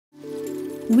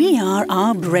We are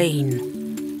our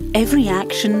brain. Every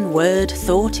action, word,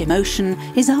 thought, emotion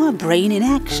is our brain in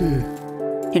action.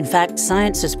 In fact,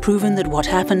 science has proven that what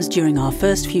happens during our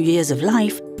first few years of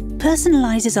life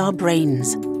personalizes our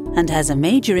brains and has a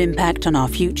major impact on our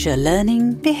future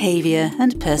learning, behavior,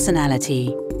 and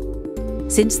personality.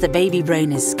 Since the baby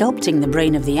brain is sculpting the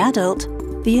brain of the adult,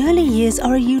 the early years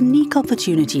are a unique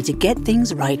opportunity to get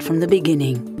things right from the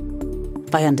beginning.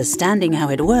 By understanding how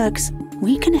it works,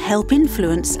 we can help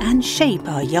influence and shape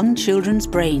our young children's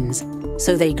brains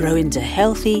so they grow into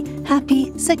healthy,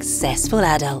 happy, successful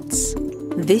adults.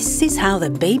 This is how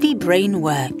the baby brain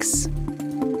works.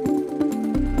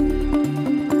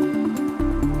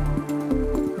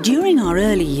 During our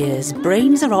early years,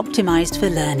 brains are optimized for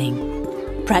learning.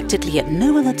 Practically at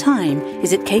no other time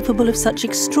is it capable of such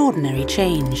extraordinary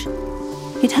change.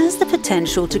 It has the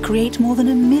potential to create more than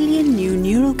 1 million new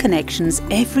neural connections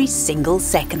every single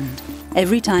second.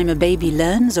 Every time a baby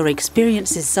learns or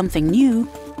experiences something new,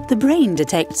 the brain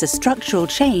detects a structural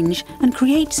change and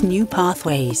creates new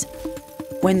pathways.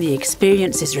 When the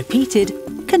experience is repeated,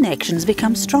 connections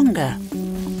become stronger.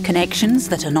 Connections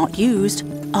that are not used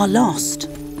are lost.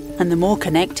 And the more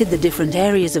connected the different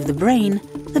areas of the brain,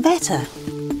 the better.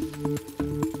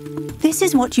 This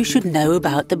is what you should know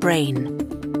about the brain.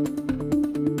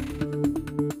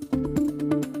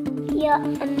 Your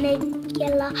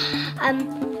amygdala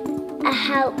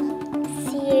helps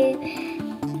you.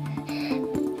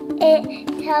 It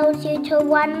tells you to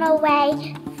run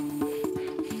away,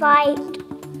 fight,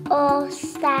 or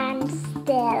stand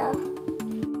still.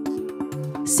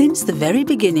 Since the very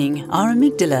beginning, our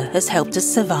amygdala has helped us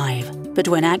survive. But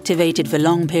when activated for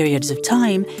long periods of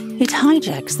time, it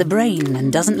hijacks the brain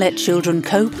and doesn't let children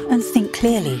cope and think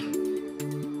clearly.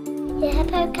 The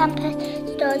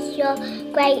hippocampus stores your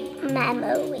great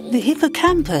memory. The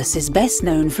hippocampus is best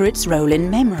known for its role in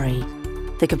memory.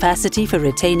 The capacity for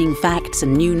retaining facts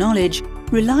and new knowledge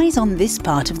relies on this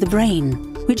part of the brain,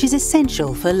 which is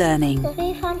essential for learning. The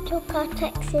prefrontal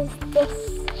cortex is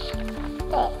this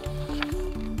bit.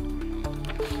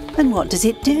 And what does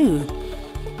it do?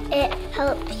 It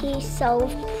helps you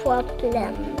solve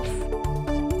problems.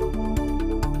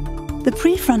 The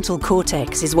prefrontal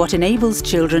cortex is what enables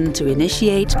children to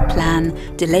initiate, plan,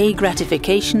 delay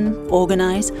gratification,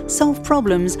 organize, solve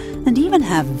problems, and even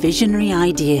have visionary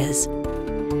ideas.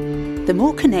 The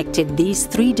more connected these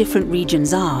 3 different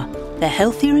regions are, the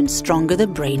healthier and stronger the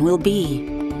brain will be.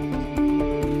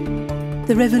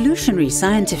 The revolutionary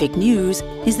scientific news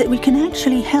is that we can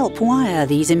actually help wire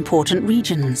these important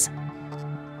regions.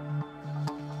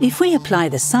 If we apply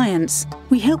the science,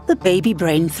 we help the baby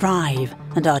brain thrive,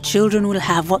 and our children will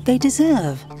have what they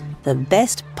deserve, the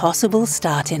best possible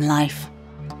start in life.